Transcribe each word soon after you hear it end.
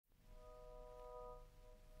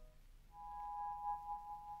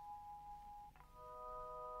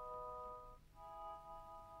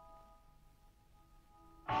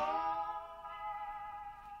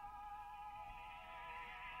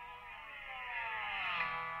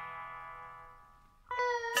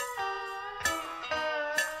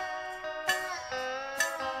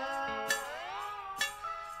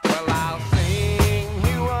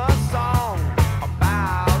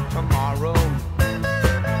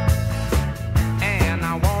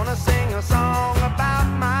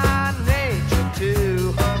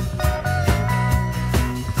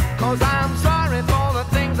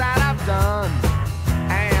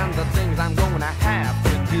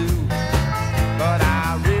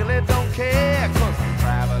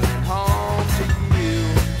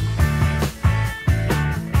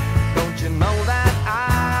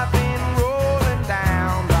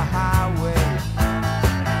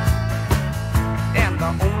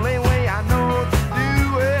only way I know to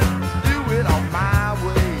do it on my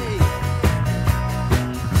way.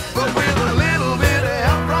 But with a little bit of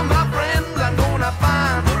help from my friends, I'm gonna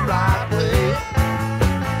find the right way.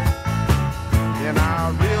 And I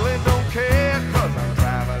really don't care, 'cause I'm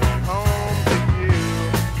traveling home to you.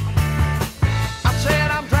 I said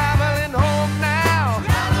I'm traveling home now.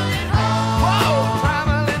 Traveling home. Whoa,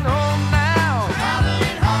 traveling home now.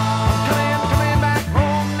 Traveling home. I'm coming back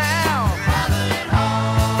home now. Traveling home.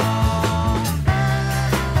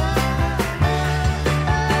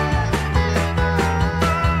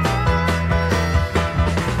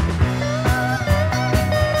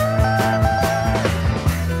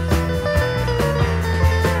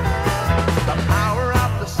 The power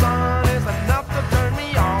of the sun is enough to turn me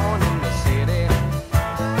on in the city.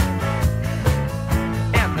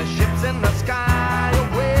 And the ships in the sky are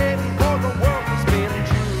waiting for the world to spin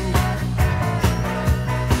true.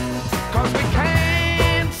 'Cause we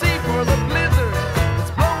can't see for the blizzard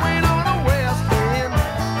that's blowing on a west wind.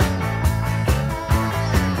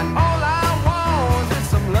 And all I want is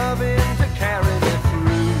some loving to carry me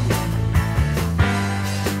through.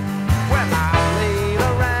 Well, I laid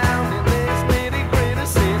around in this nitty-gritty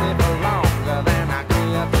city for longer than I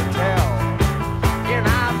care to tell. And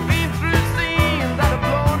I've been through scenes that have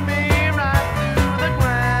blown me right through the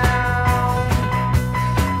ground.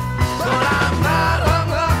 But I'm not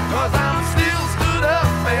hung up, 'cause I'm still stood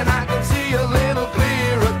up, and I can see a little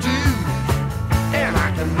clearer too. And I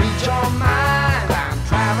can reach your mind, I'm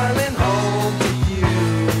traveling home to you.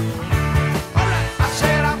 I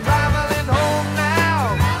said I'm traveling home now.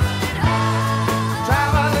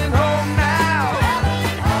 Traveling home now.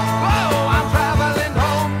 Whoa, I'm traveling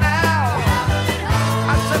home now.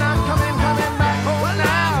 I said I'm coming back home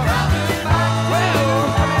now. Well,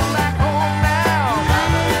 coming back home now.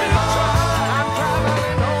 I'm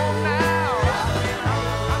traveling home now.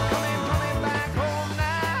 I'm coming back home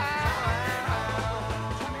now.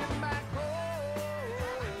 Coming back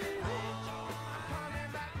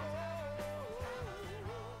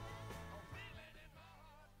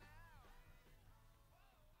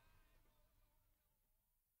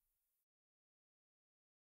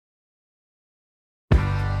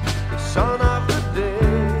The sun of the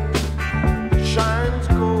day shines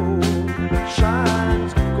gold,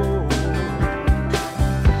 shines gold.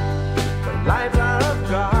 The light of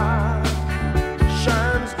God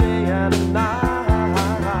shines day and night.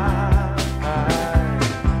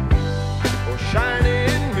 Oh, shine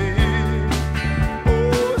in me,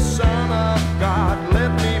 oh, Son of God,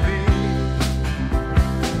 let me be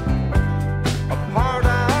a part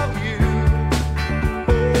of you.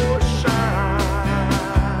 Oh, shine.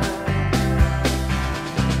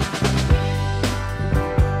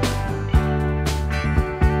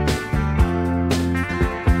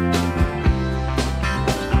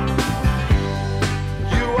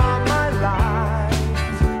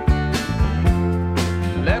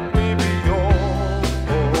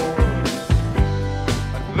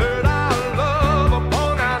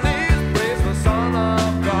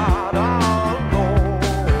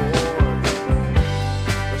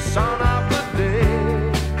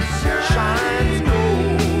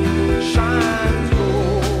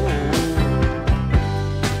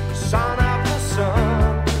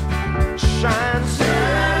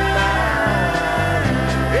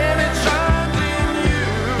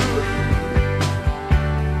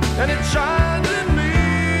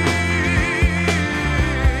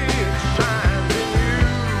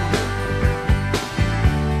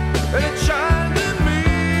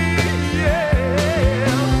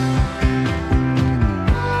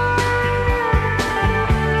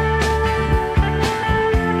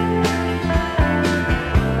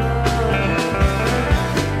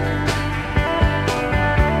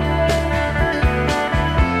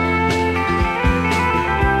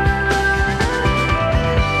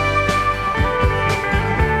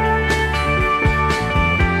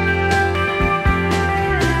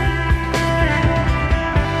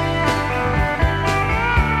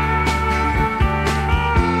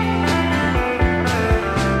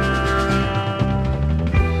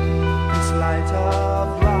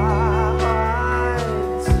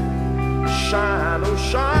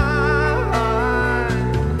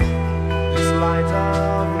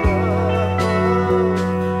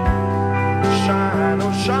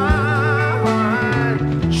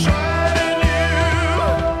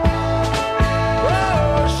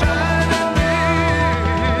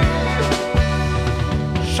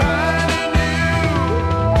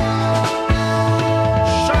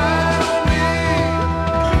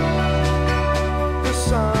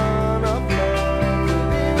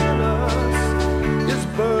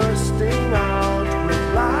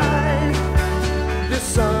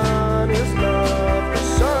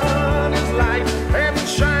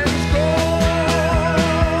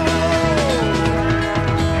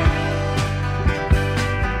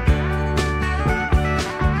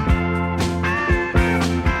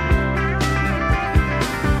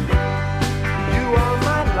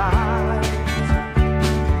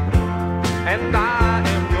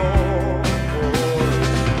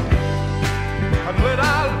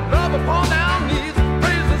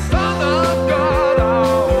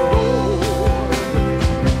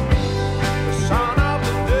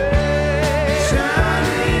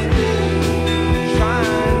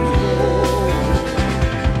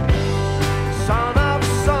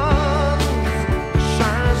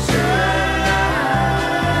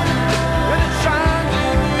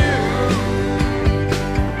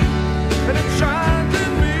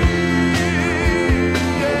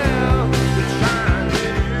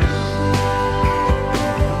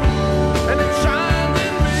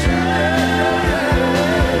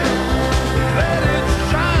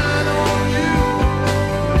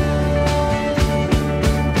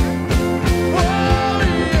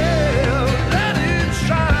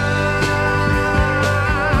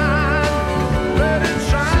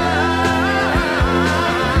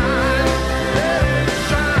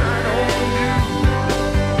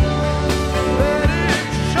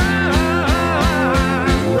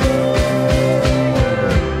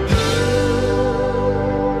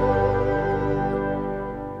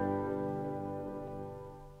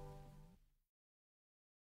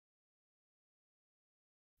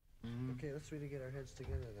 we to get our heads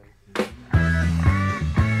together then.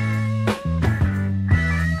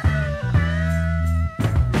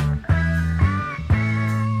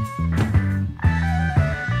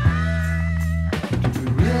 Do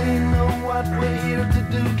we really know what we're here to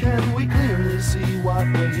do? Can we clearly see what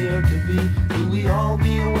we're here to be? Will we all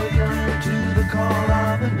be awakened to the call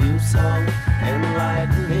of a new song,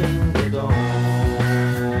 enlightening the dawn?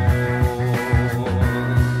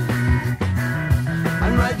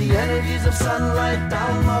 And ride the energies of sunlight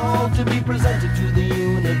down the hall to be presented to the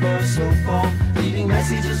universal form, leaving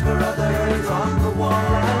messages for others on the wall.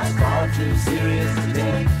 That's far too serious to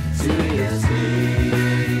take seriously.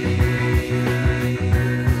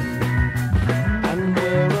 And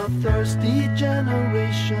we're a thirsty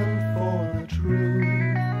generation for the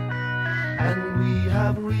truth, and we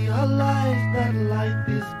have realized that life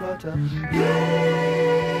is but a game.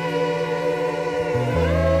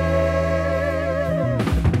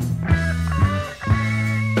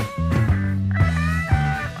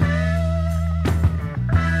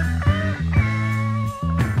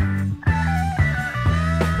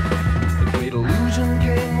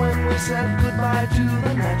 Said goodbye to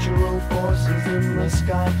the natural forces in the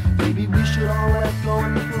sky. Maybe we should all let go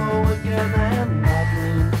and flow again and not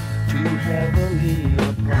lean too heavily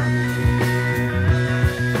upon it.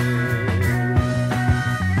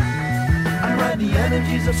 And ride the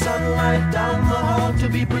energies of sunlight down the hall to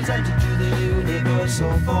be presented to the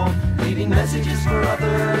universal form, leaving messages for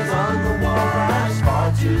others on the wall. That's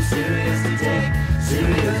far too serious to take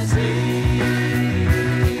seriously.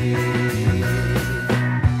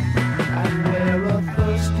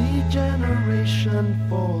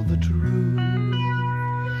 For the truth,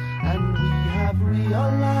 and we have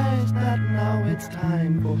realized that now it's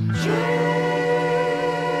time for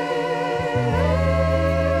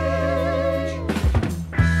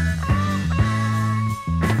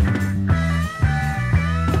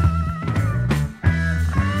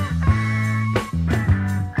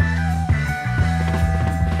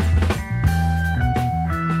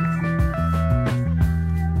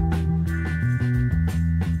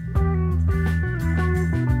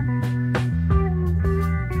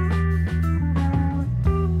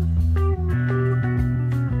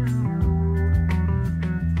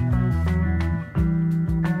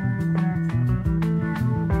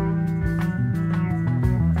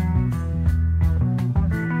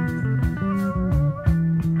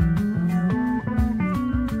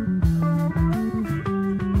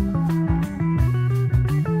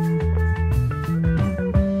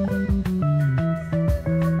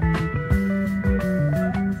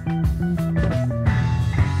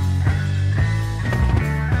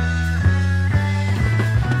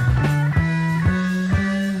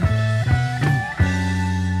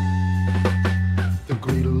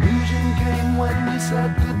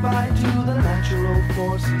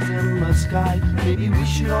maybe we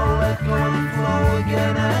should all let go and flow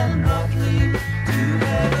again and not lean too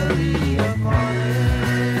heavily upon it.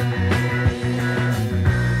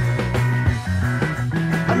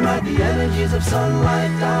 And ride the energies of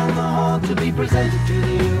sunlight down the hall to be presented to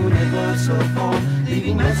the universal form,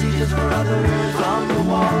 leaving messages for others on the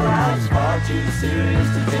wall. That's far too serious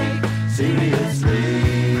to take seriously.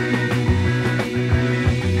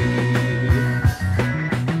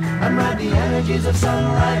 And ride the energies of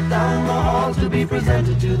sunlight down the hall to be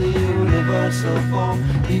presented to the universal form,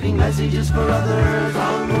 leaving messages for others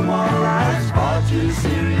on the wall. That's far too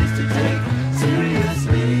serious to take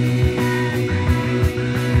seriously.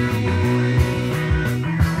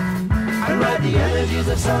 And ride the energies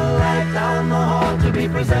of sunlight down the hall to be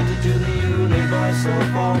presented to the universal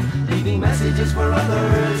form, leaving messages for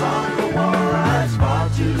others on the wall. That's far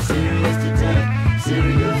too serious to take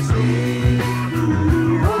seriously.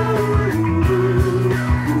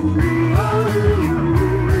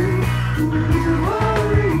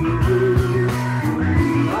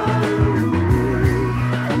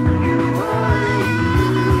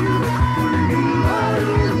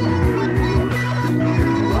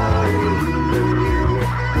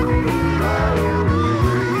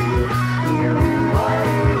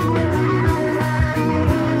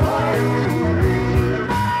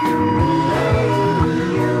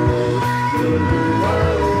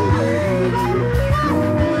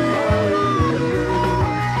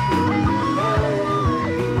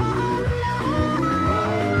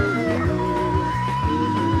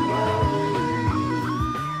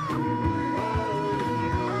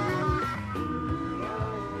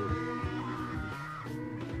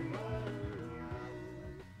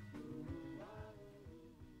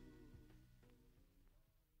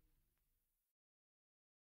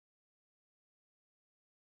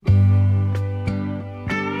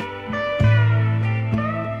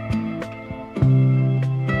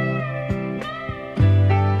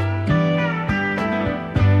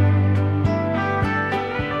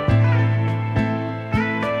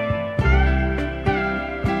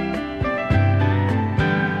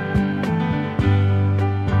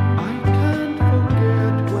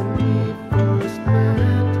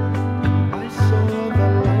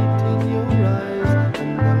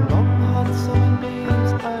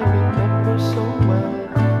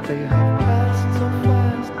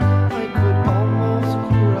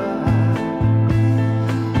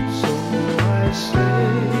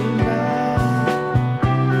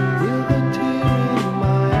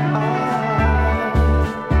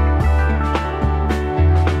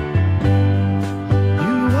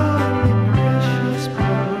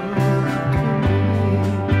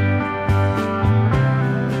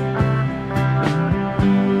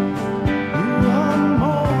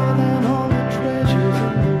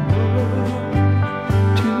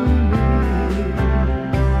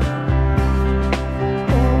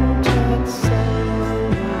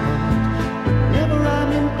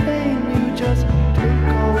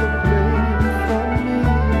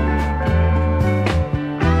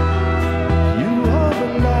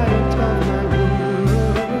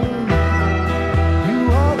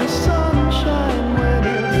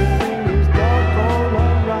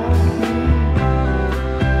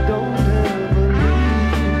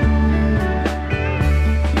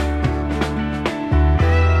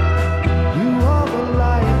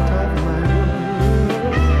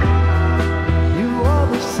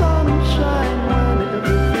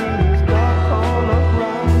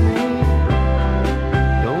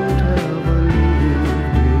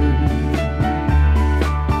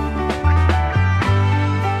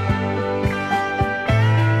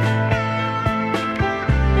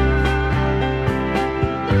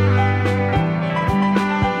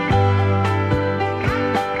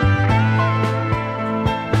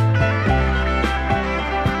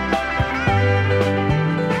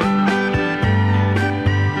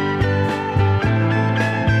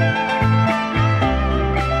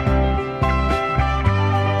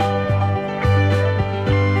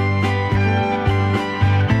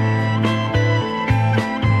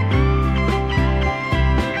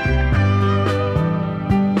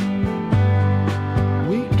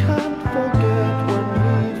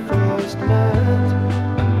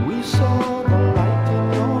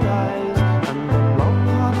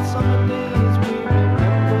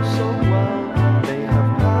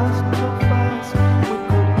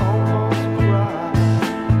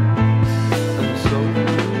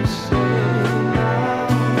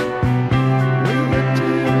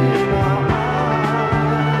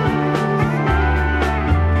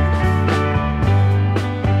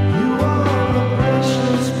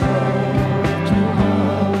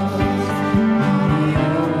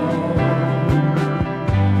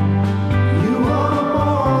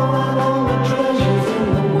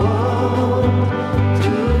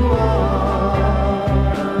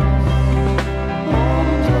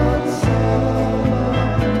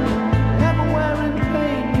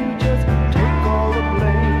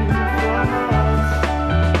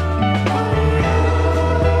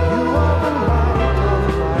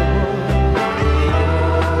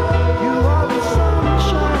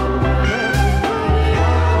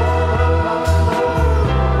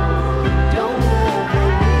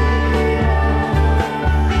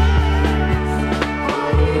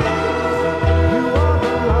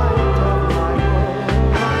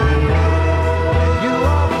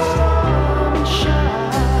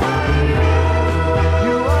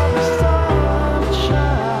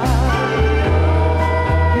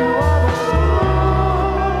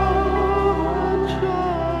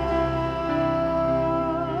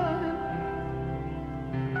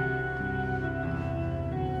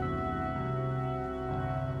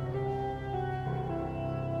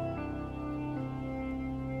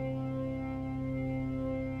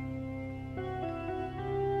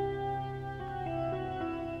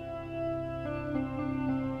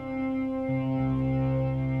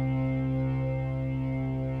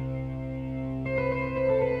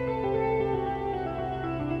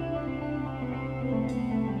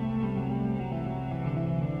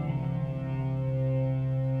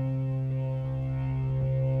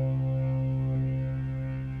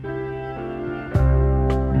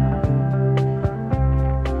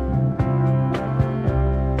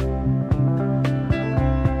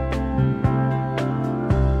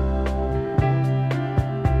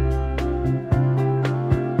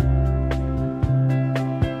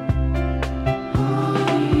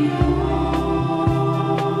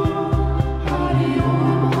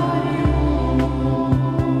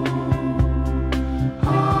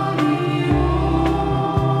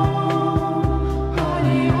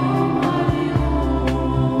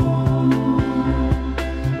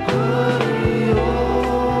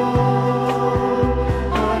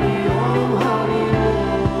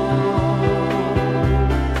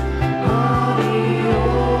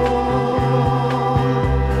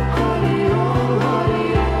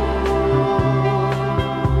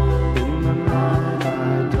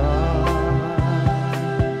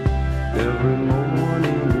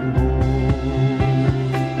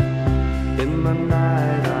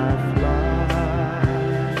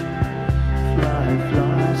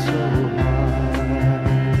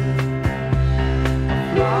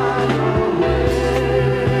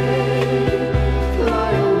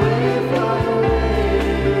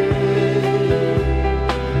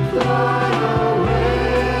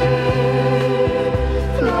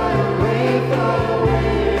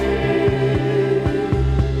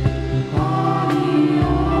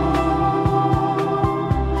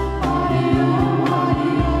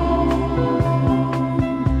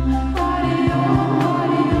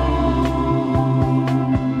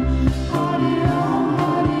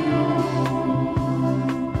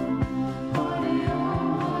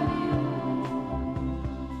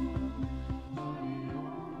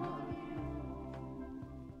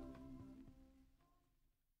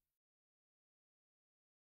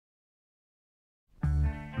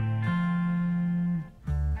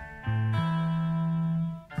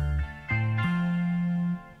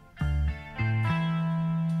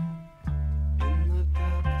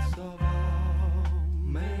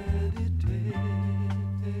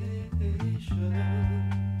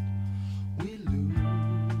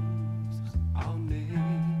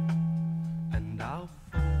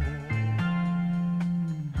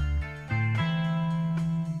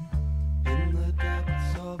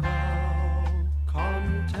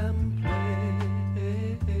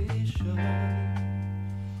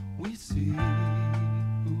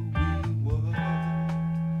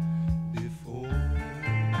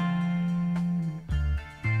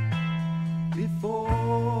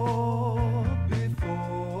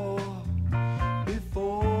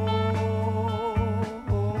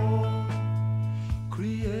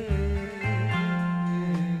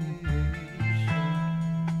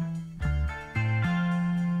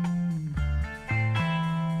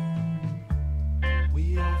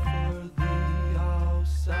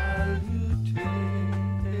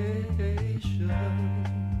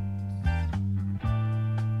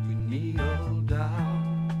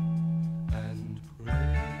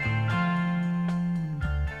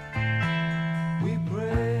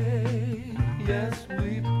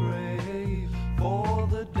 we pray for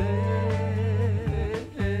the day.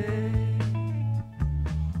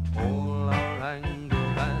 All our anger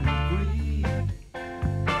and greed,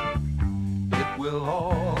 it will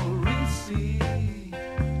all recede,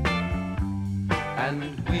 and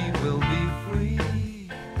we will be free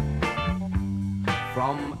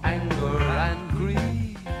from anger and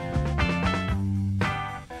greed.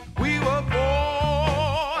 We were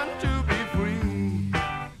born to be free.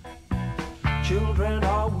 Children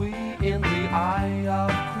are we in the eye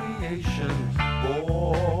of creation,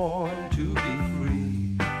 born to be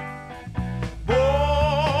free.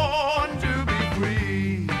 Born to be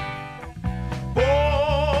free.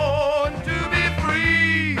 Born to be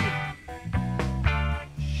free.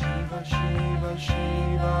 Shiva, Shiva,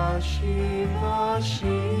 Shiva, Shiva,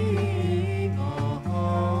 Shiva.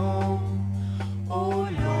 Oh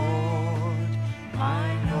Lord, my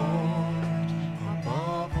Lord,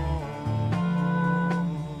 above all.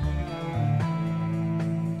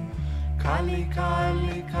 Kali,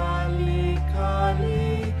 Kali, Kali,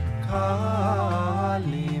 Kali,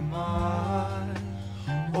 Kali, my,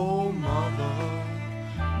 oh mother,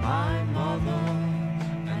 my mother,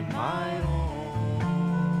 and my own.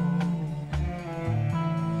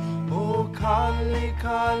 Oh Kali,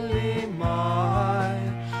 Kali, my,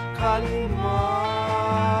 Kali, my.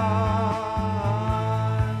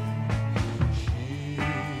 Shiva,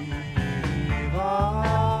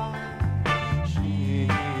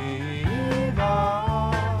 Shiva,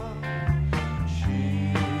 Shiva, Shiva,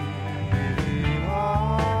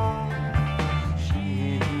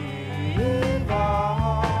 Shiva,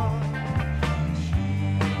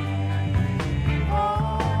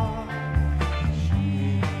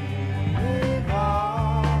 Shiva.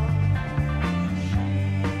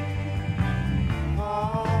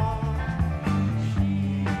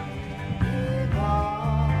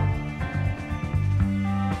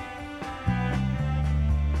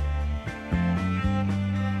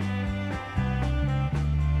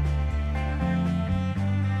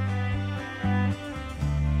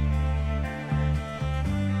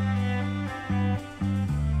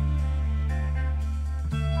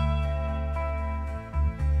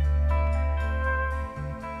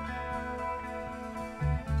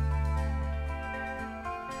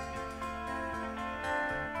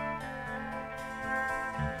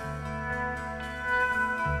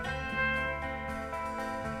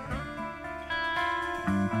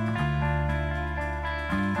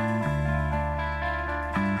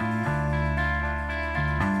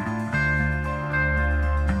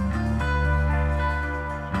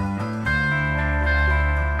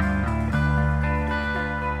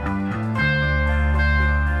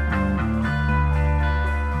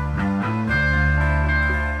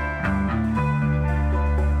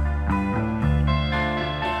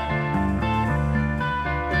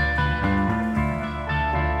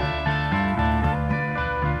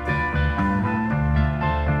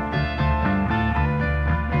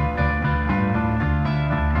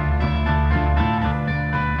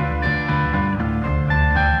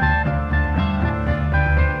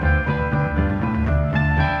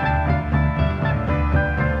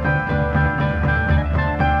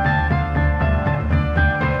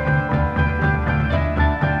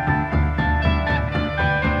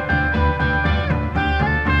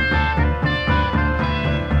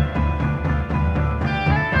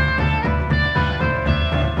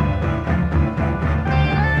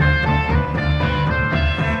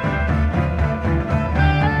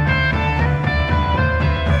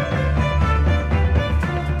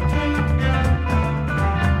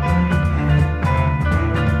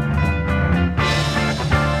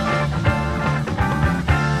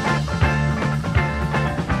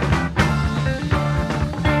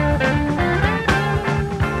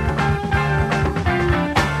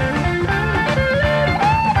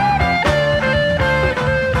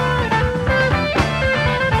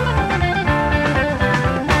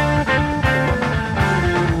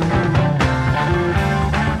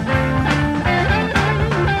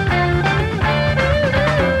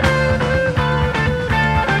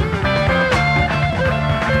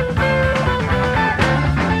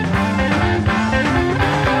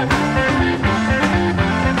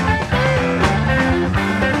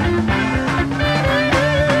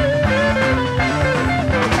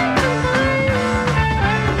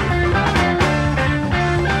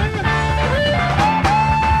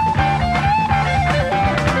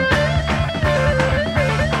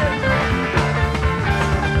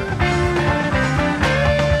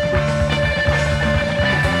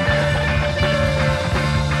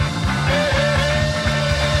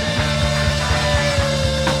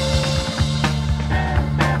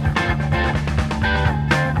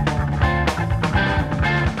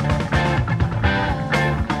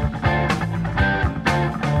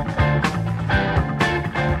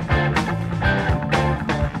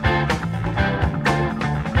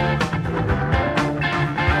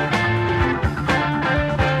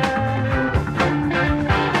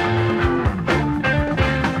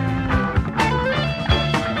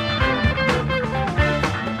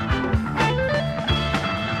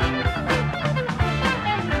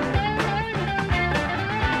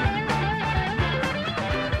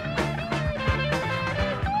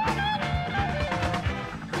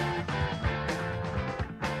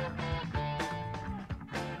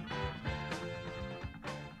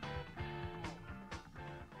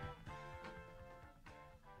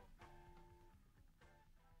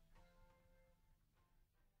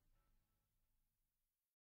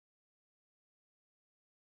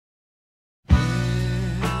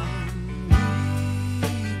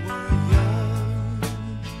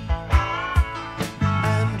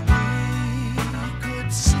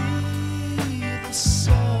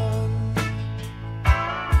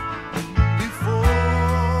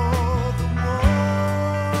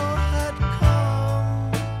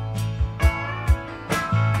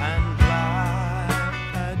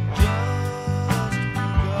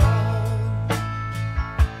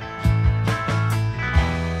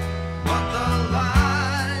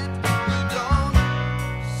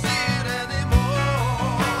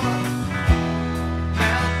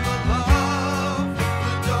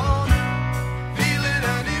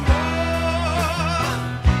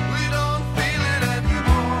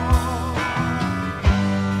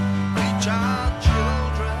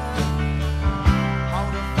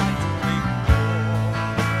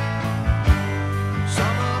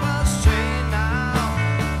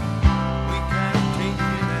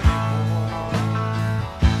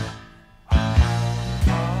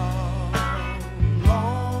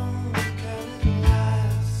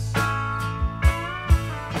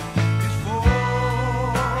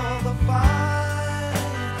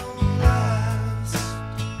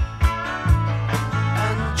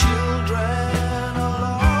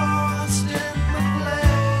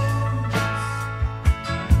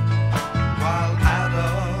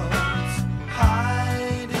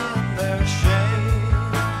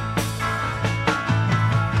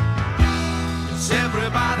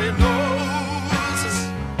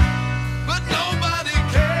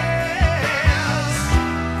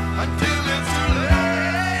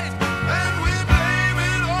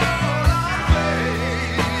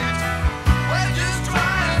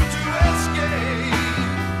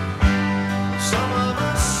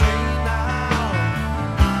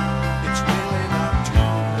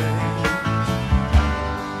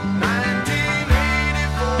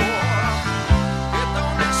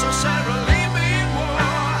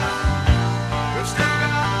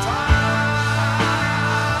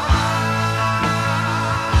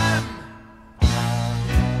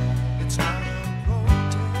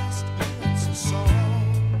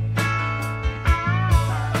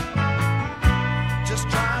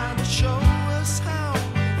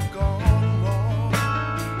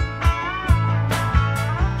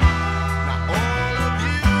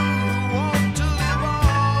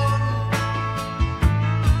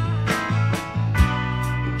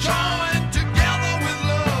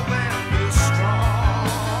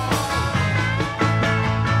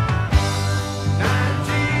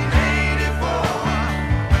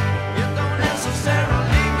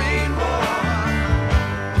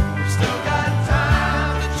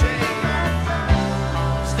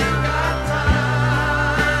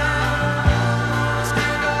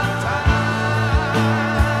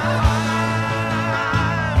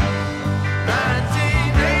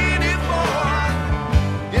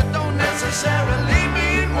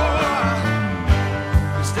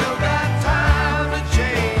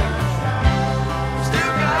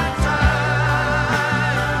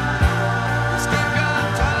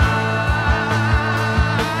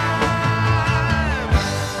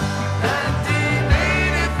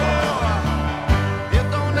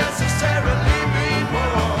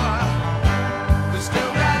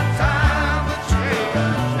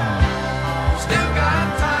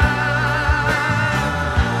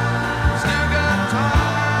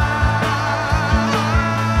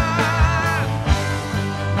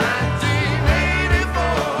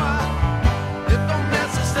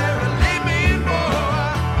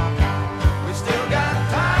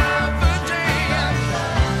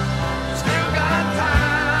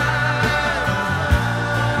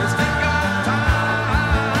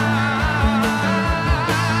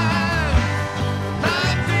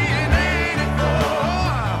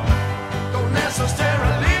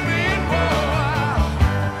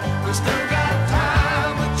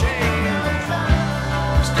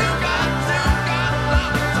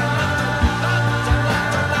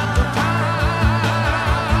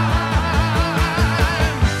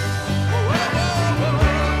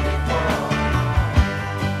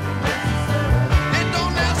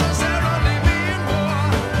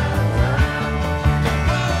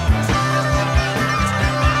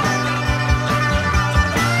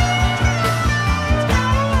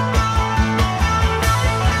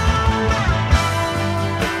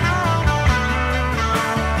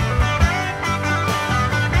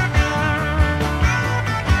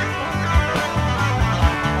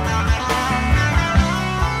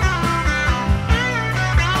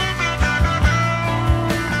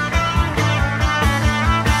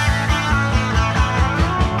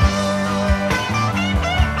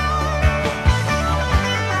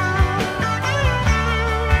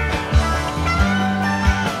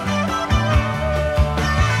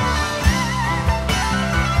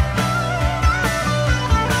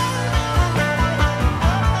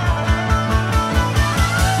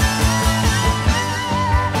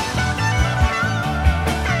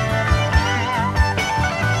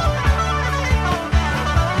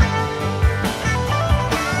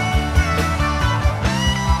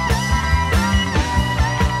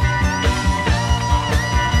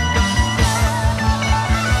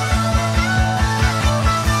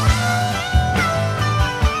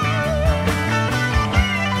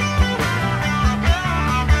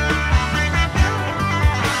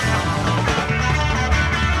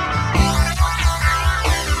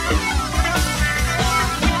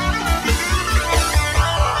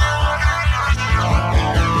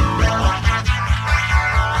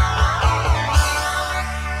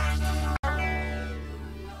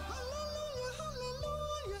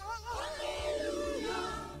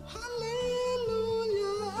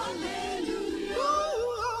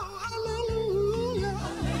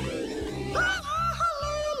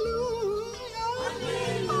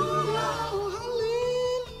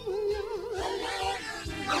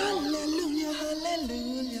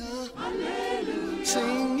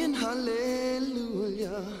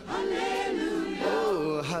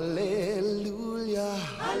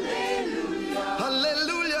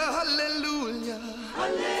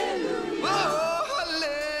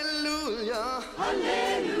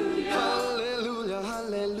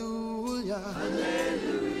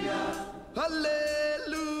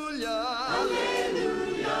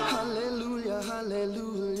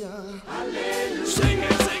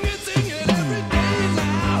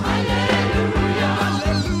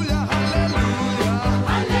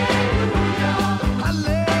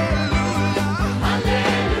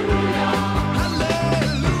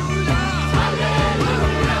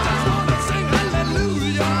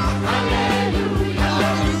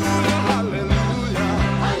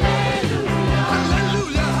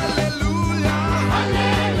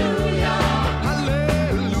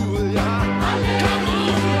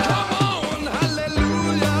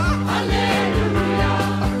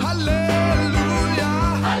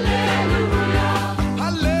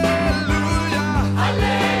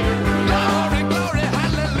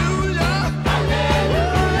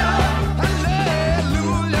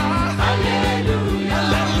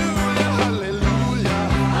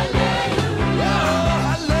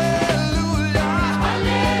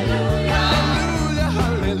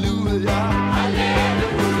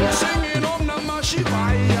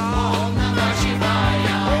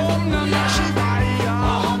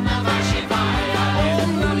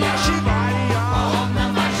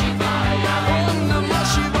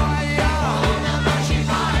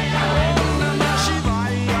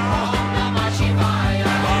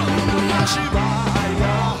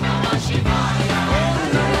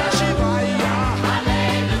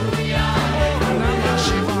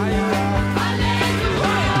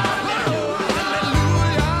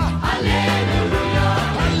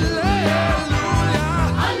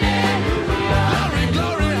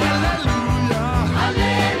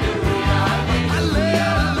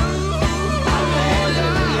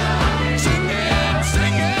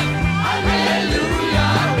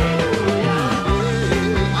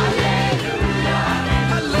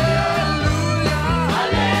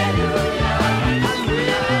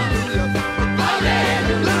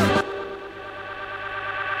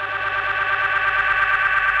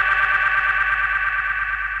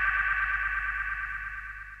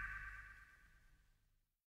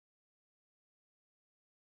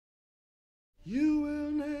 You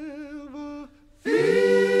will never feel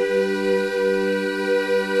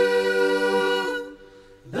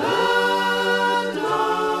the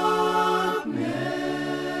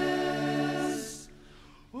darkness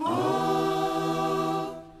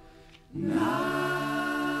of night.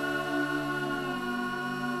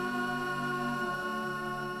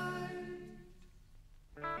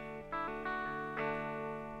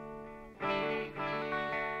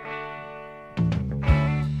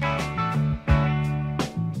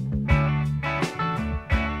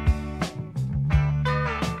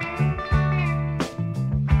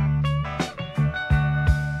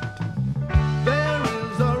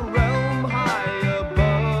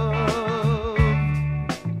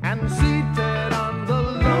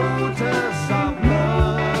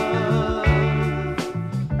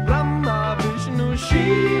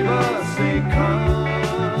 Shiva say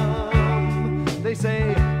come, they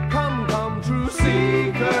say come, come true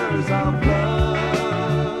seekers of love.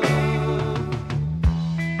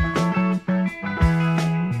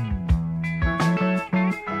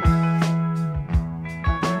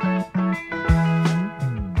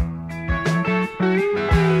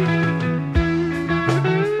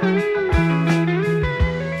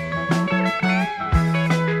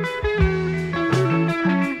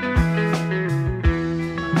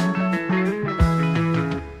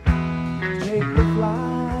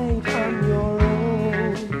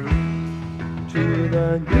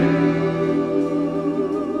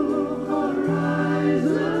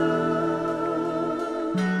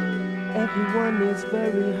 Everyone is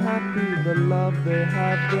very happy, the love they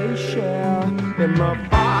have they share in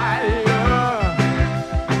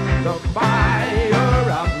the fire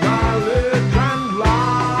of knowledge and light.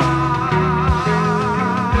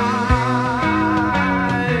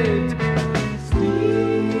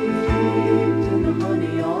 Steeped in the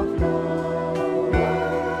honey of love,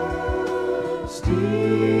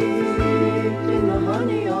 steeped in the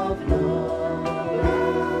honey of love,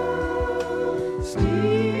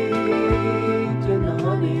 steeped in the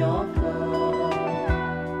honey of love,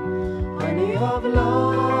 honey of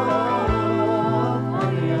love,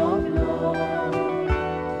 honey of love,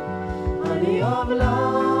 honey of love,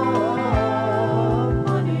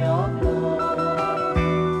 honey of love,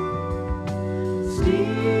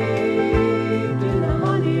 steeped in the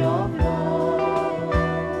honey of love,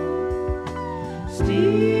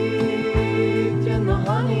 steeped in the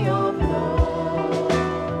honey of love.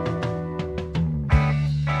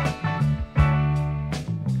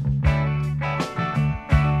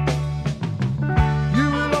 You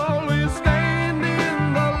will always stand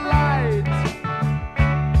in the light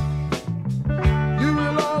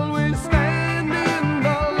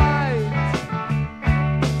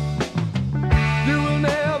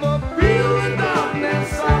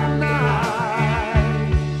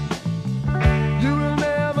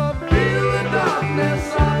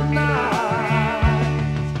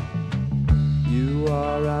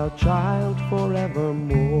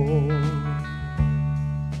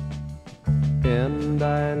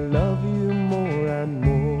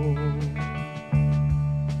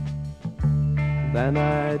than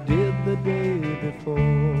I did the day before.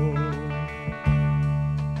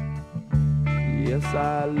 Yes,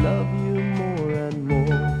 I love you more and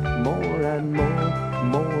more, more and more,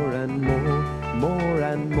 more and more, more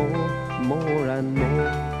and more, more and more,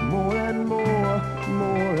 more and more,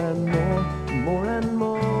 more and more, more and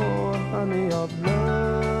more, honey of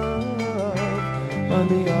love,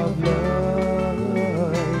 honey of love,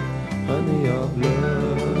 honey of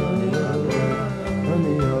love,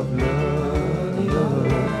 honey of love, honey of love,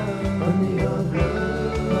 honey of love,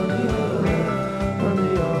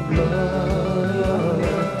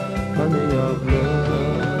 honey of love,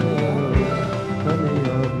 honey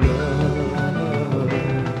of love.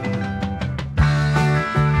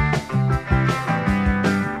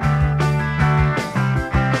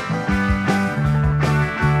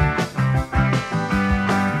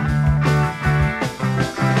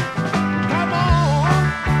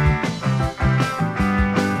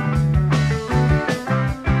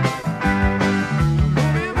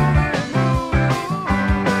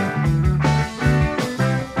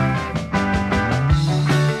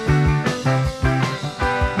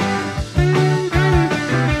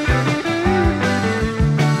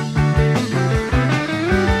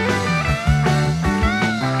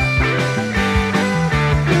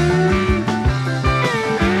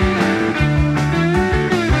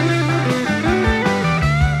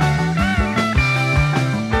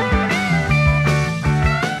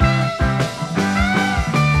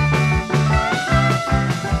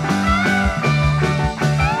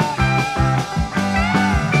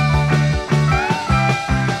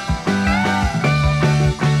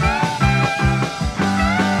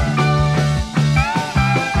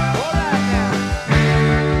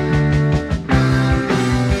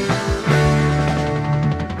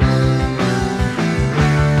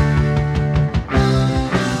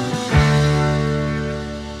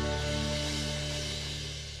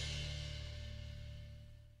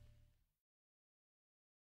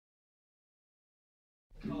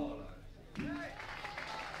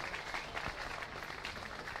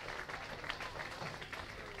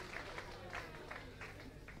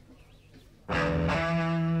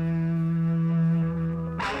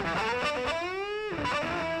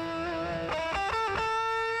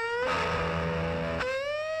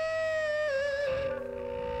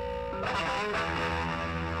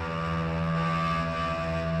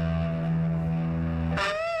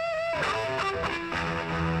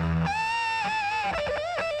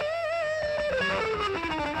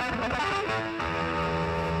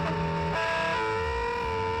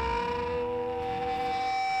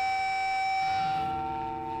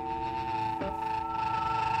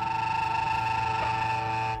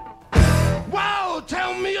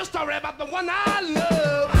 Tell me a story about the one I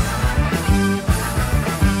love.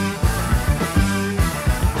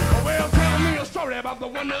 Well, tell me a story about the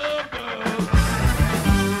one I love.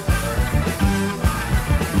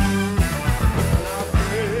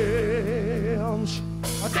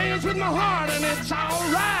 I dance with my heart and it's all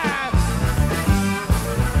right.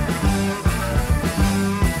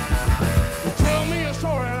 Tell me a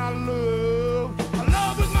story and I love. I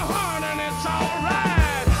love with my heart and it's all right.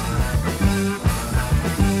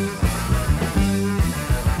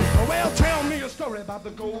 About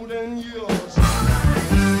the golden years.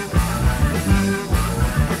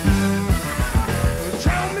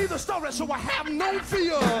 Tell me the story so I have no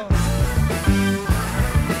fear.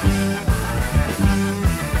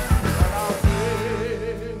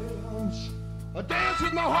 I dance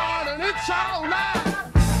with my heart and it's all right.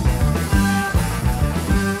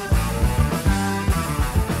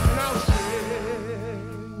 And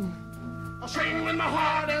I'll sing with my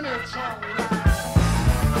heart and it's all right.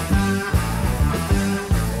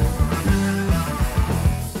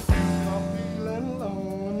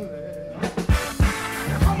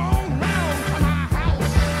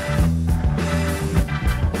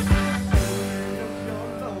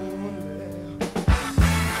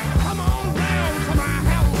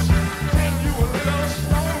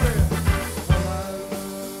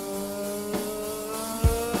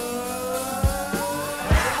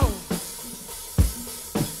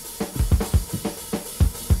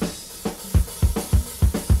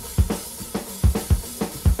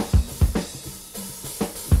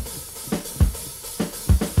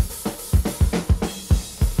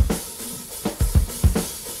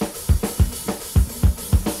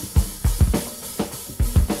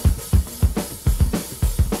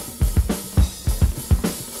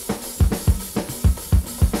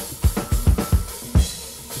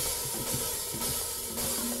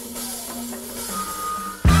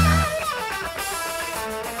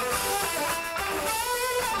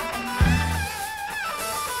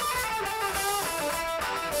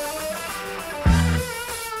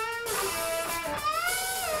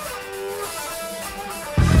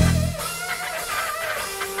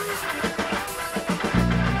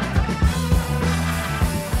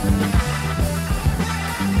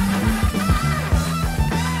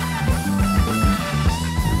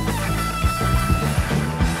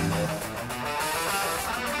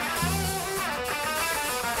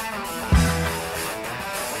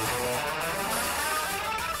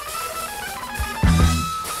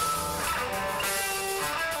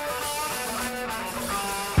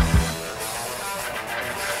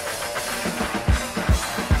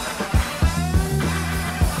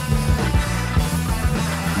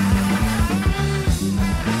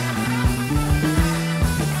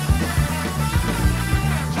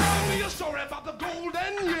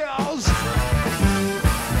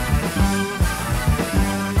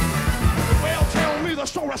 the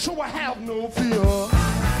story, so I have no fear. And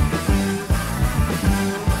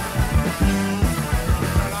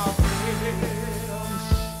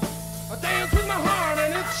I dance with my heart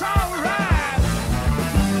and it's alright.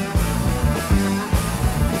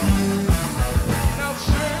 Now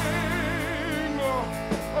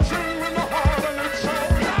sing with my heart and it's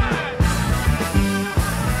alright.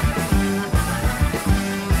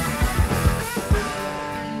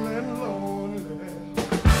 Feeling lonely.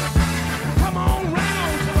 Come on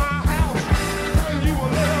round to my house, tell you a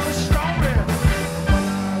little story.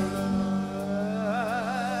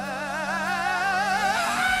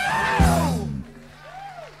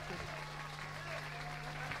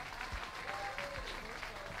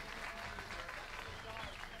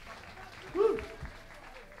 Woo.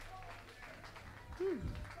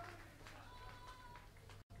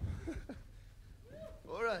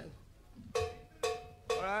 All right.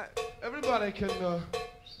 All right. Everybody can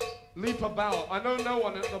leap about. I know no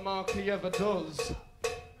one at the marquee ever does,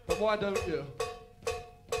 but why don't you?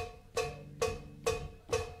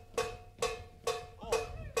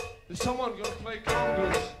 Is someone gonna play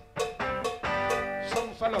congas? Some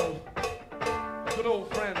fellow, good old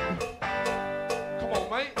friend. Come on,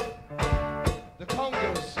 mate. The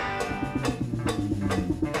congas.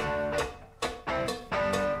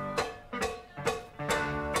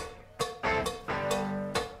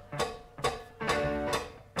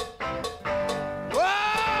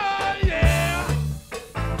 Oh, yeah!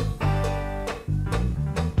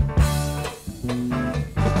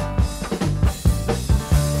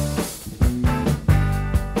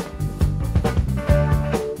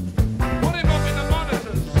 Put him up in the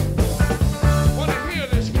monitors. Wanna hear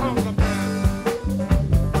this conga band?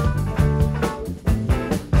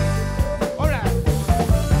 All right.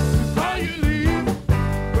 Before you leave,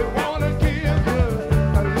 we wanna give you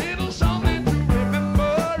a little something to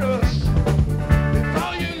remember us.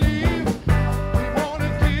 Before you leave, we wanna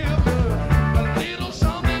give you a little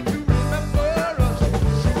something to remember us.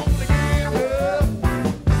 So wanna give you,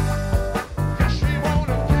 yes we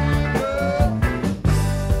wanna give you,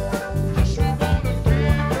 yes we wanna give you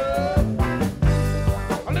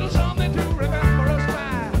a little something to remember us by.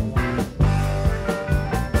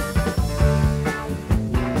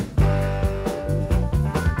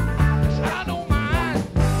 'Cause I don't mind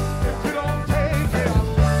if you don't take it,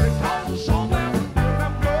 because somewhere we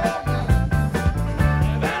remember.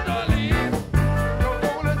 And then I leave, don't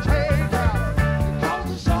wanna take it, because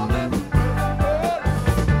it's something we remember.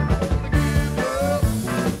 Wanna give you,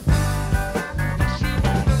 yes we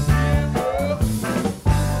wanna give you,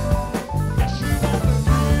 yes we wanna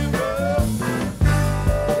give you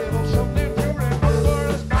little something to remember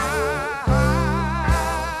us by.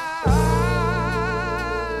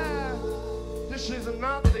 This is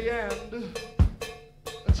not the end.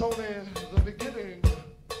 It's only the beginning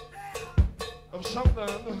of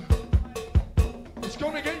something. It's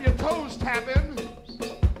gonna get your toes tapping.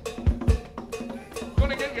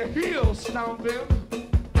 Gonna get your heels stomping.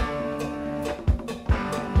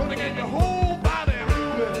 Gonna get your whole body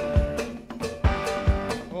moving.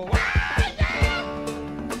 Oh, yeah!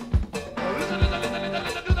 Oh, listen to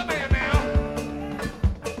the man now.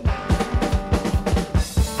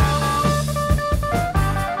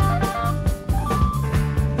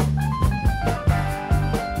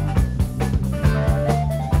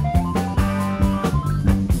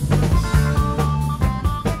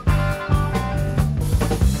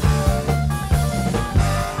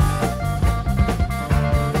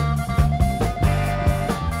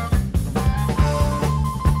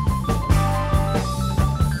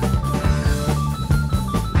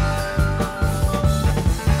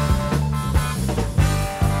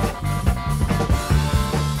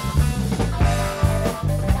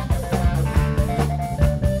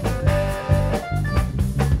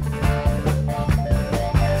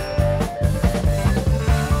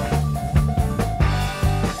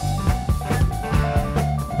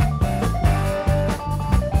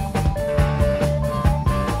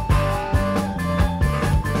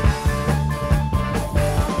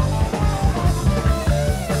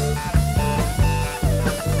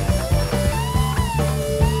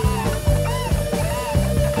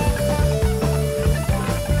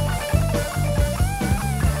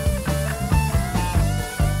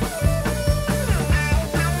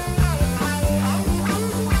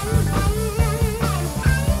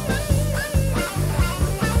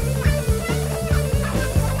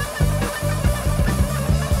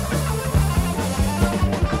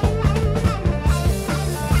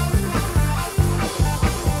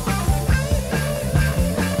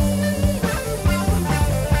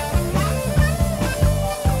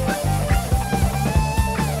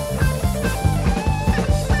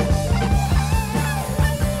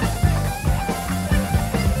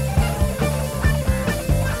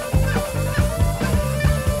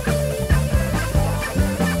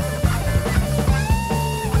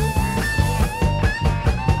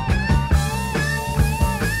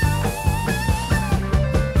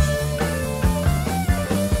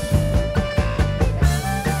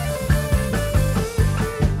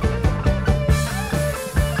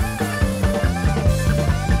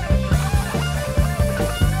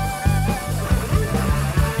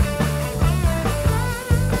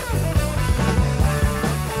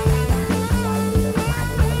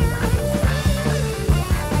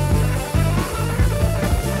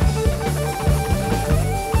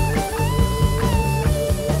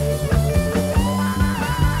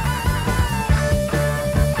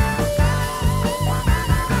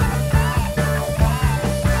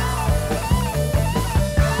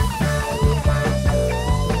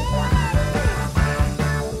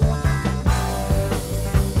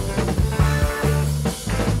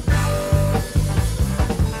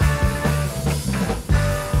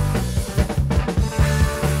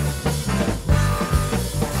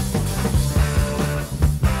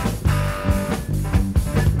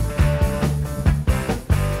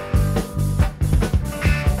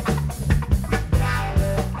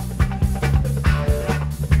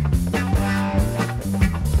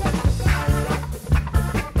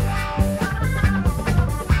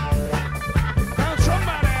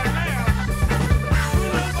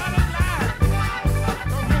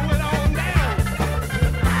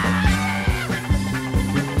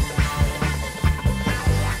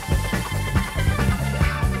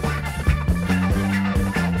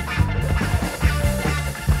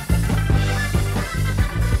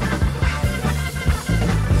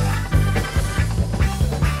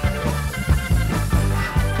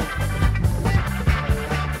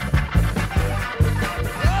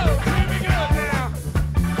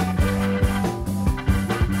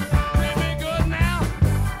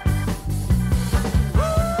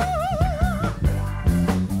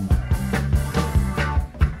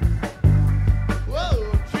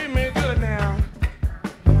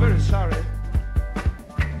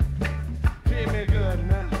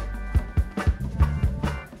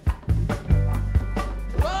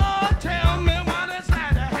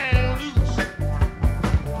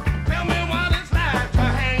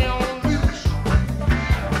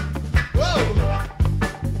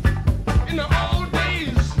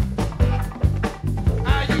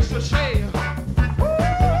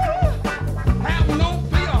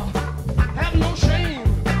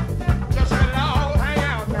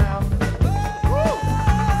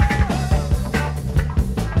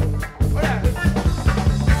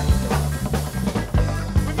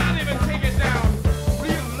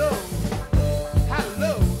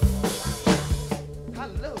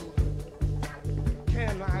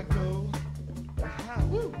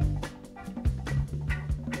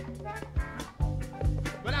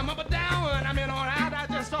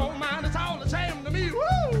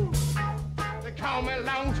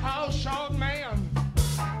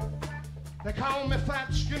 They call me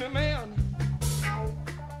fat, skinny man.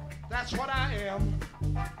 That's what I am.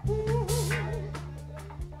 Ooh.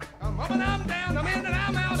 I'm up and I'm down, I'm in and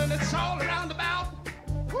I'm out, and it's all around about.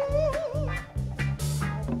 Ooh.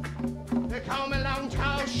 They call me long,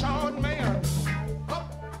 tall, short man.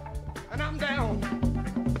 Up and I'm down,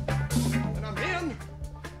 and I'm in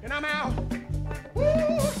and I'm out.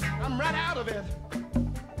 Ooh. I'm right out of it,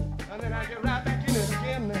 and then I get right back in it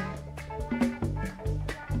again.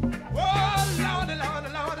 Oh, Lordy, Lordy,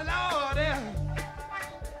 Lordy, Lordy.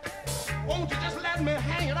 Won't you just let me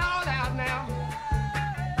hang it all out now?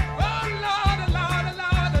 Oh, Lordy, Lordy,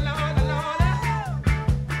 Lordy, Lordy, Lordy.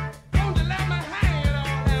 Won't you let me hang it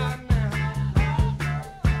all out now?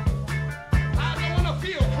 I don't want to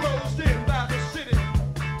feel closed in by the city.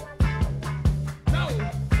 No.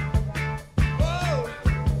 Oh.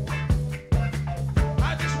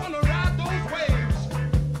 I just want to ride those waves.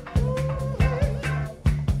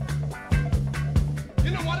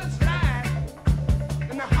 You know what it's like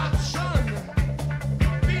in the hot sun,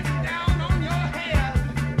 beating down on your head.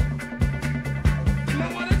 You know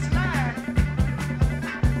what it's like,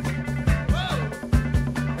 whoa,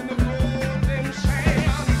 in the golden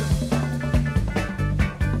sand.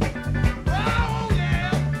 Oh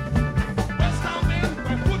yeah, we're stomping,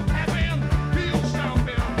 we're foot tapping, heel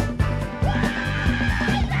stomping.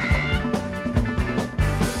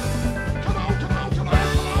 Come on, come on, come on,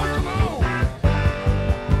 come on, come on.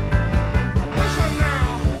 Listen now.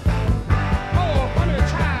 Oh, honey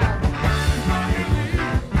child, before you leave,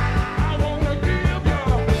 I wanna give you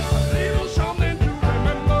a little something to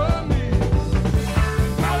remember me.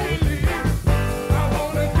 Before you leave, I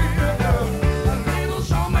wanna give you a little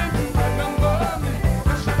something to remember me.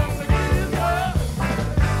 Yes, I wanna give you.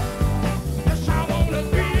 Yes, I wanna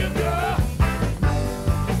give you.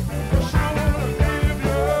 Yes, I wanna give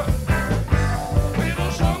you a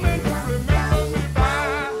little something to remember me by.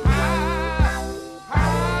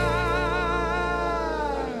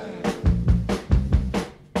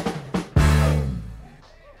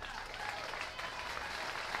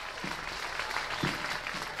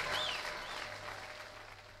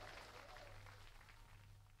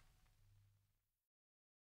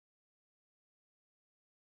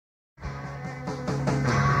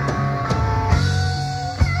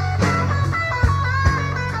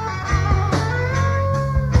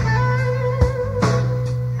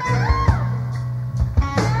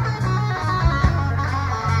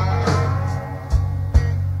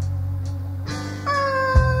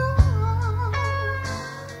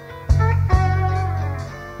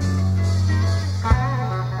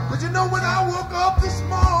 But you know when I woke up this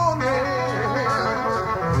morning,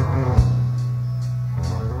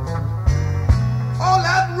 all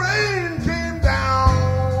that rain came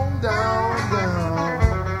down, down,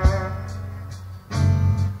 down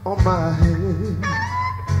on my head.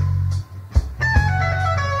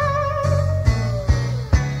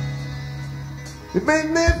 It made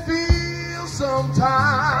me feel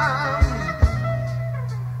sometimes,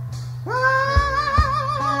 oh,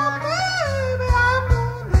 baby, I'm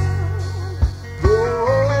going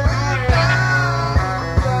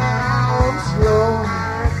down slow.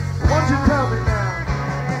 Won't you tell me now?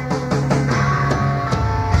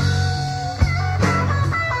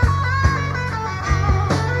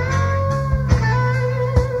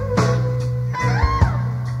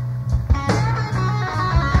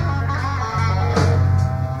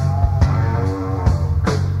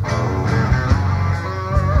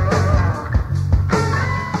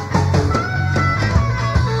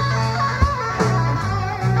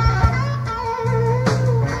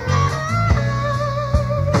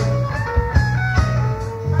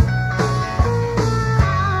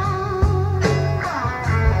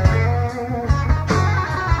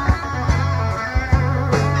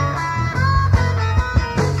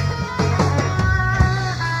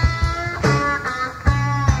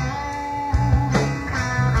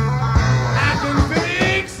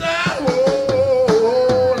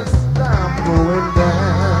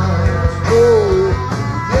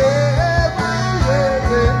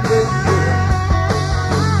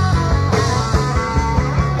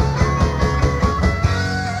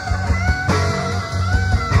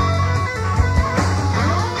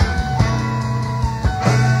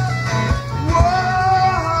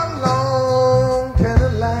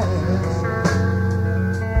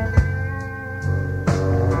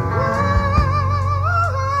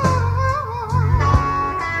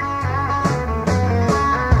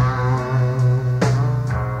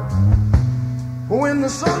 When the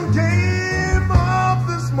sun came up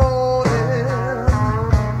this morning,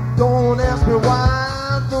 don't ask me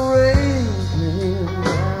why the rain came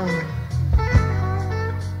down.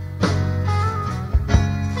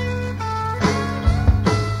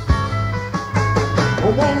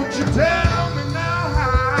 Tell me now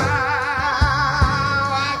how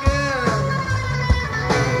I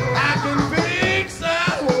can fix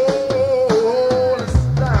that hole as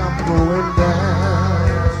I'm going down.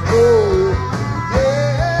 Oh, yeah,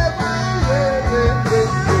 yeah, yeah, yeah,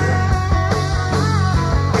 yeah.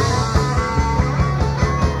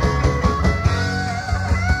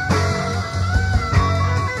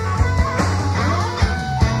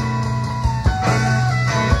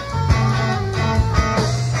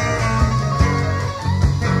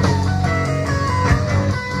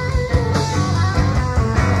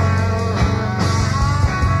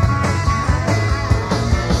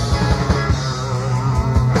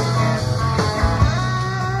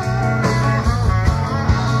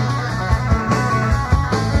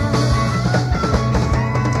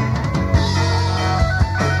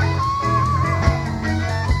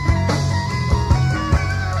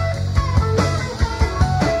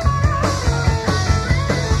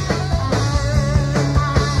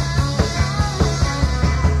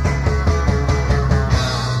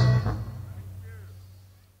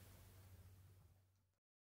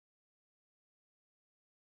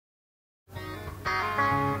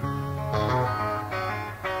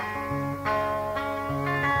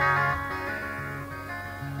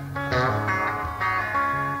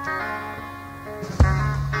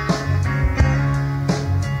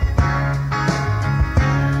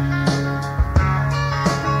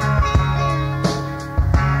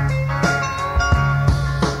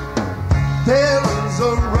 There is a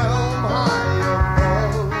realm high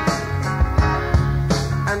above,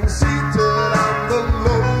 and seated on the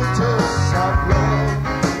lotus of love,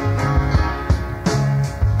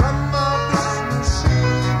 Brahma, Vishnu,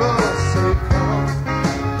 Shiva say come.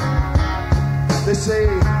 They say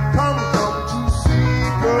come, come to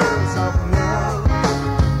seekers of love.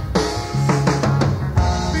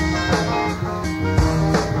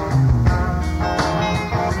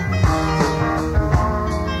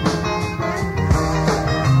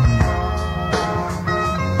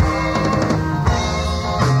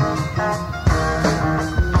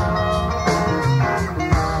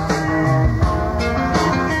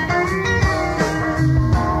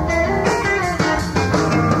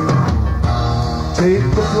 Take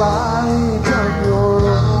the flight on your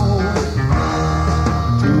own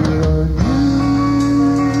to a new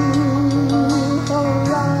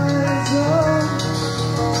horizon.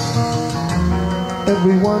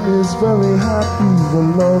 Everyone is very happy, the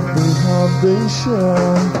love they have they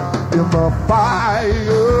share. In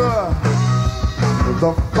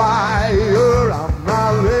the fire of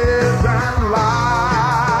knowledge and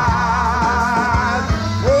light.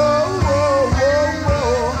 Whoa, whoa, whoa,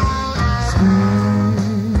 whoa.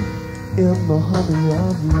 In the honey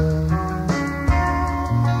of love,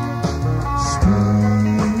 steeped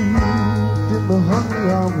in the honey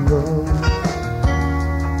of love,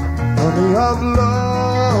 honey of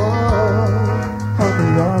love,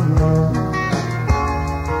 honey of love,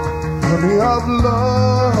 honey of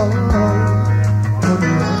love,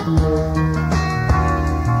 honey of love.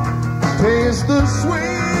 Taste the sweetness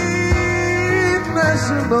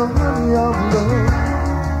in the honey of love.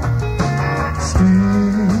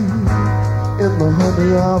 In the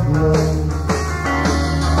honey of love.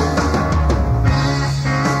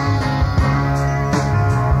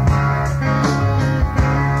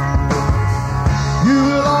 You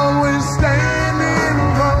will always stand in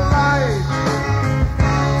the light.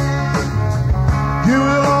 You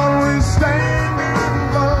will always stand in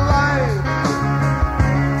the light.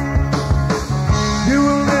 You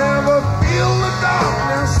will never feel the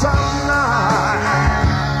darkness of night.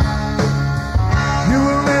 You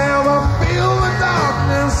will never feel the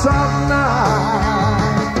darkness of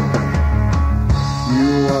night.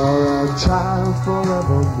 You are a child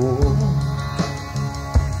forevermore,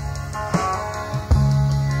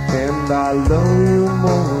 and I love you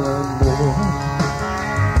more and more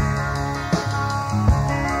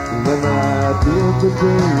than I did the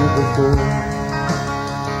day before.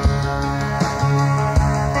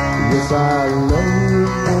 Yes, I love you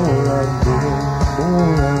more and more,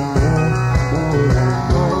 more and more, more and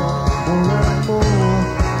more, more and more,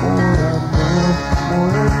 more and more,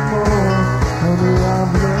 more and more. Honey,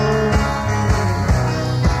 I'm love,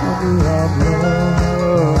 honey, I'm love.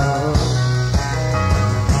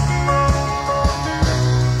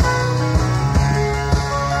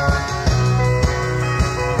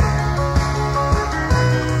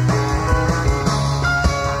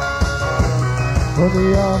 Honey,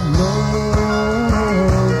 I'm love,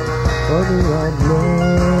 honey, I'm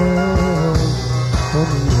love,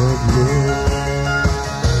 honey, I'm love.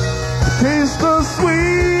 Taste the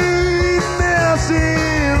sweetness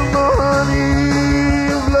in the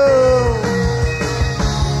honey of love.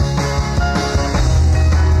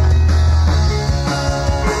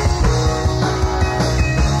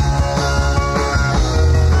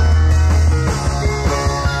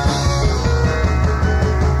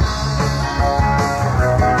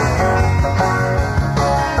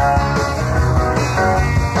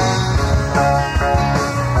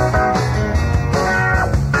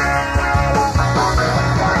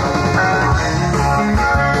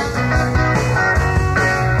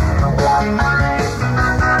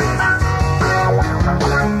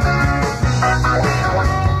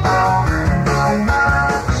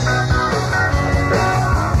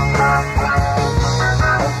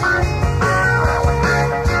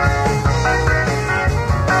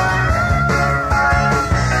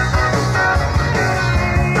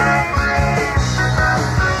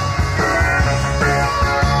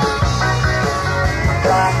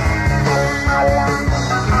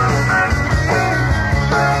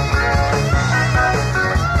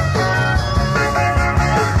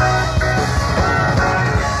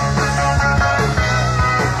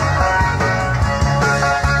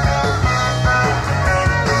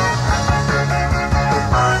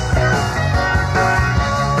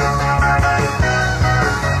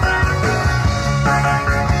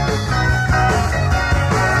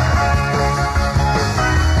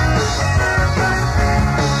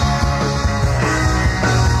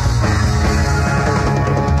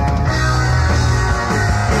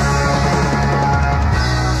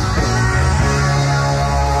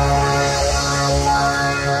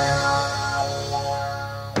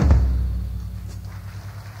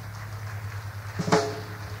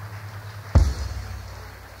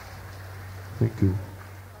 you.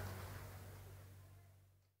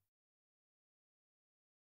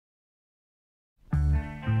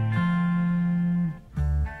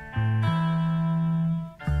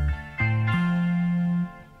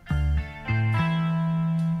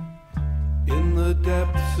 In the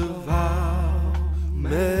depths of our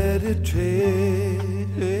meditation,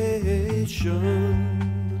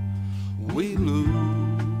 we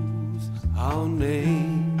lose our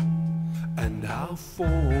name and our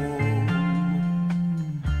form.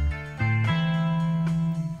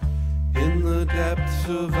 In the depths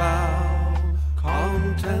of our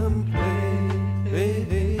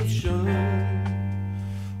contemplation,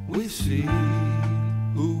 we see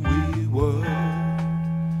who we were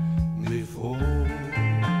before,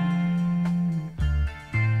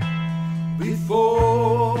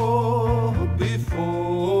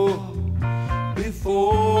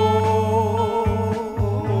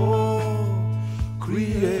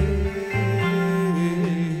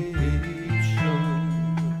 creation.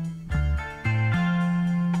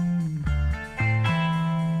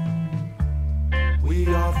 We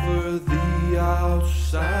offer thee our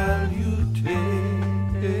salutation.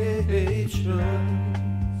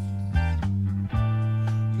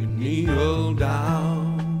 Kneel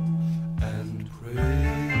down and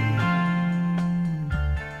pray.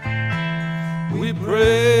 We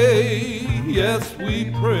pray, yes,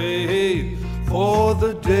 we pray for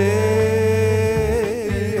the day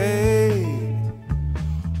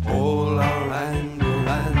all our anger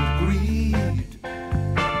and greed,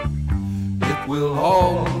 it will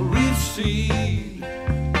all recede,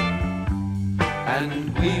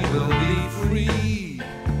 and we will be free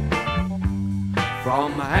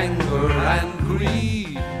from anger and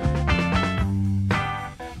greed.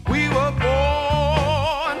 We were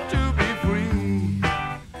born to be free.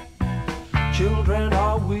 Children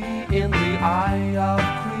are we in the eye of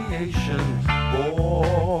creation,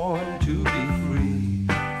 born to be free.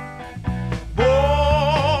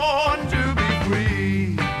 Born to be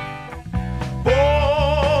free.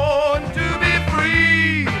 Born to be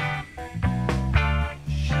free.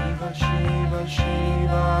 Shiva, Shiva,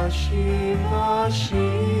 Shiva, Shiva,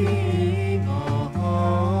 Shiva,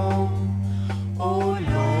 oh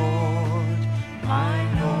Lord, my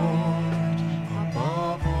Lord,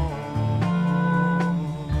 above all.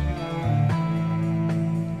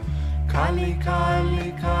 Kali,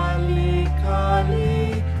 Kali, Kali,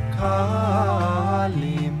 Kali,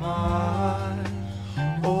 Kali, my,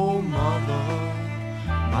 oh mother,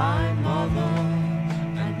 my mother,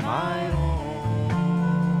 and my own.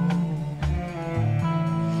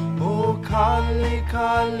 Kali,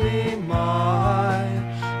 Kali, my,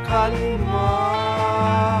 Kali, my.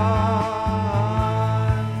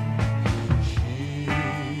 Shiva,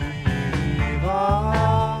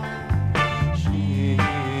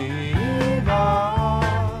 Shiva,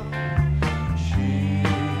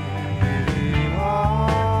 Shiva,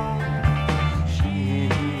 Shiva, Shiva.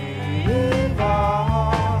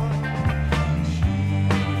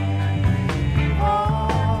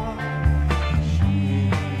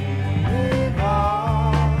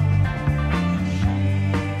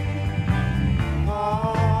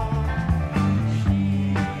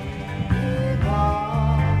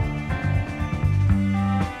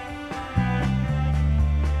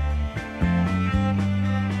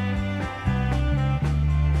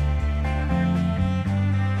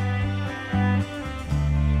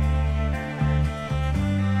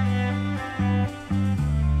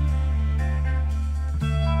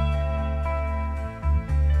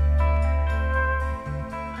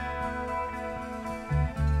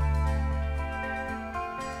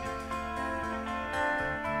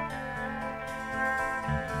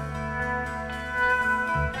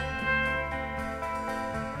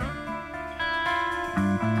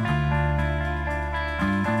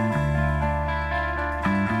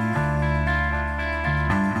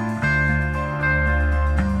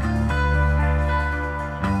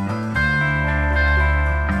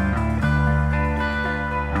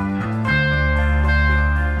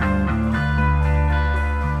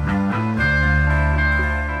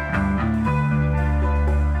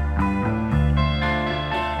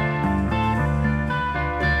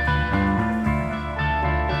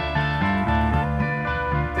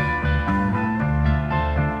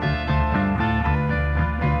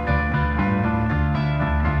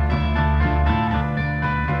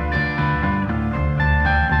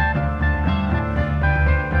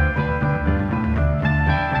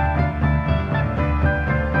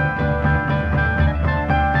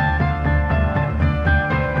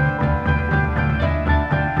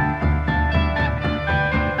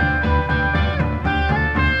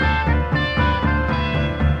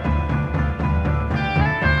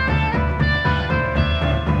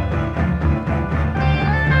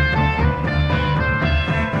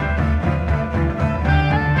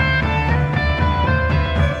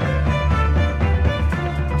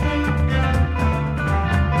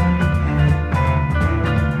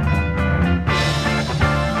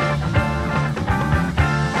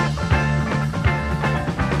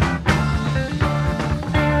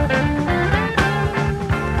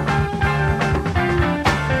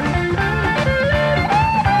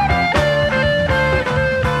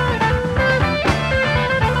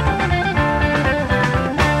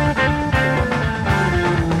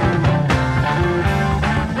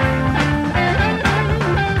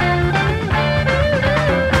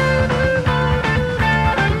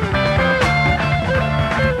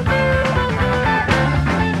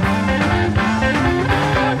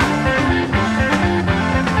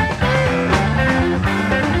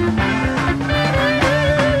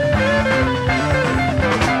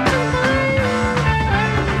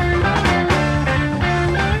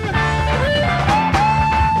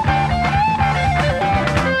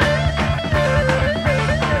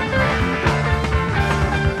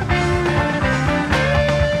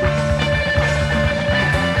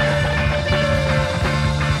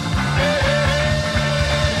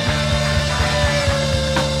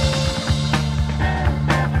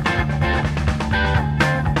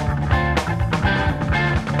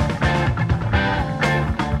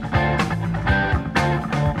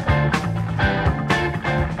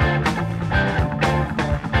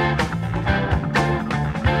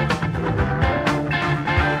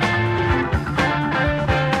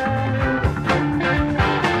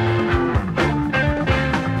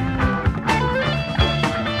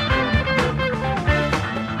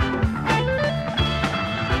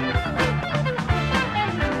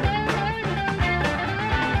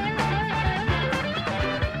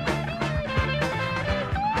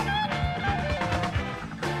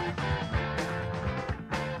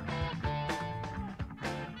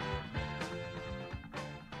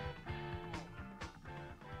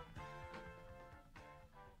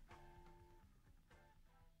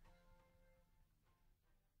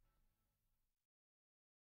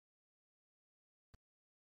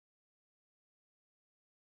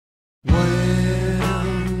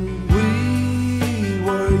 When we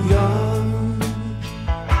were young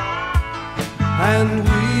and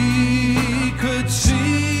we could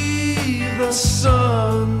see the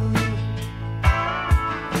sun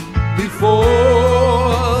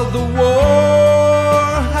before the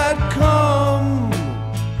war had come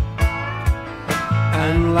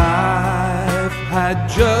and life had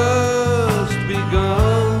just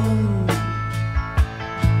begun.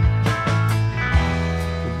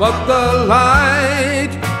 But the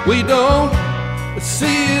light, we don't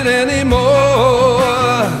see it anymore.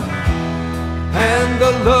 And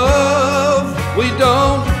the love, we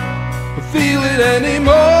don't feel it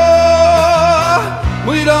anymore.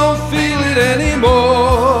 We don't feel it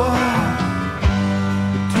anymore.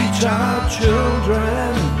 We teach our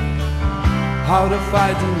children how to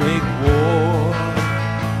fight and make war.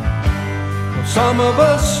 Well, some of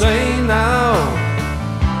us say now,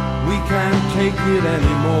 we can't take it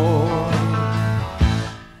anymore.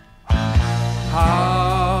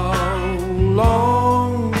 How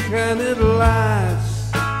long can it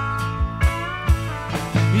last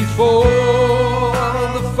before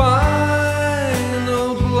the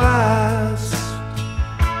final blast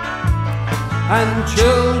and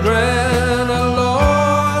children are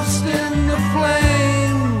lost in the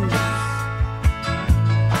flames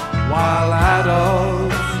while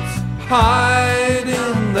adults hide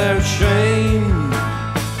in their shame?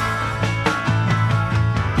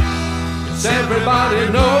 'Cause everybody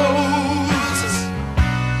knows,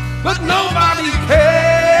 but nobody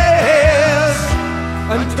cares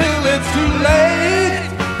until it's too late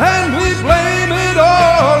and we blame it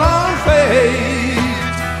all on fate.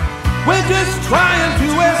 We're just trying to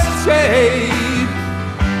escape.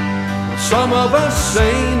 Some of us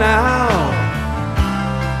say now,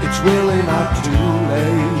 it's really not too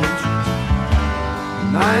late.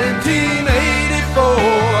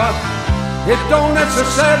 1984, it don't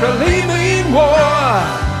necessarily mean war.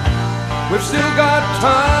 We've still got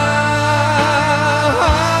time.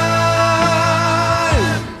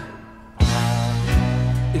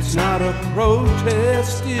 It's not a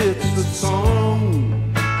protest, it's a song.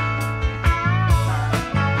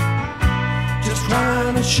 Just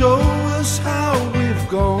trying to show us how we've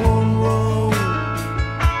gone wrong.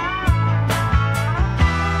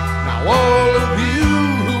 Now all of you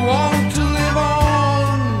who want to live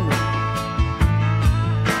on,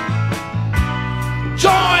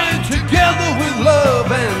 join together with love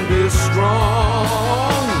and be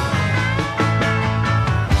strong.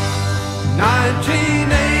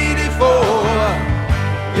 1984,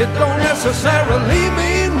 it don't necessarily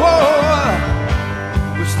mean war.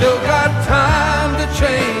 We still got time to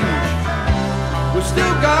change. We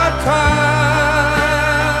still got time.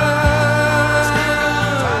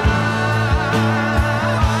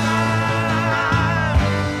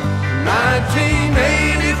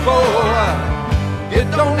 1984, it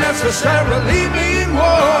don't necessarily mean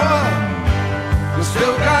war. We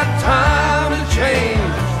still got time to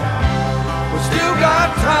change. We still got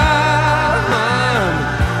time.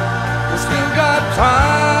 We still got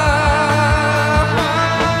time.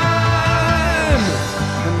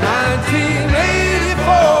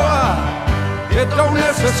 1984, it don't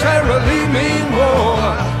necessarily mean war.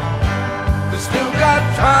 We still got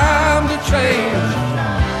time to change.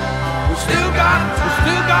 We still got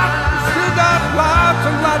lots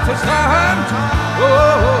and lots of time. Oh,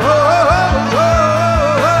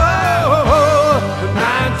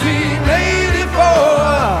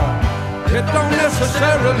 1984, it don't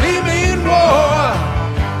necessarily mean war.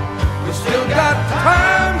 We still got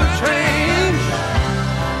time to change.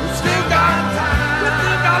 We still got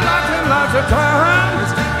lots and lots of time. We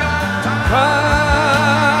still got time.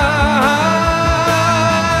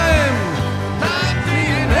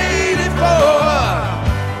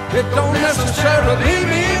 1984, it don't necessarily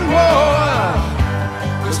mean war.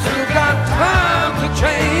 We still got time to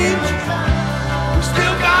change. We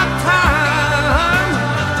still got time.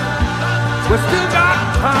 We still got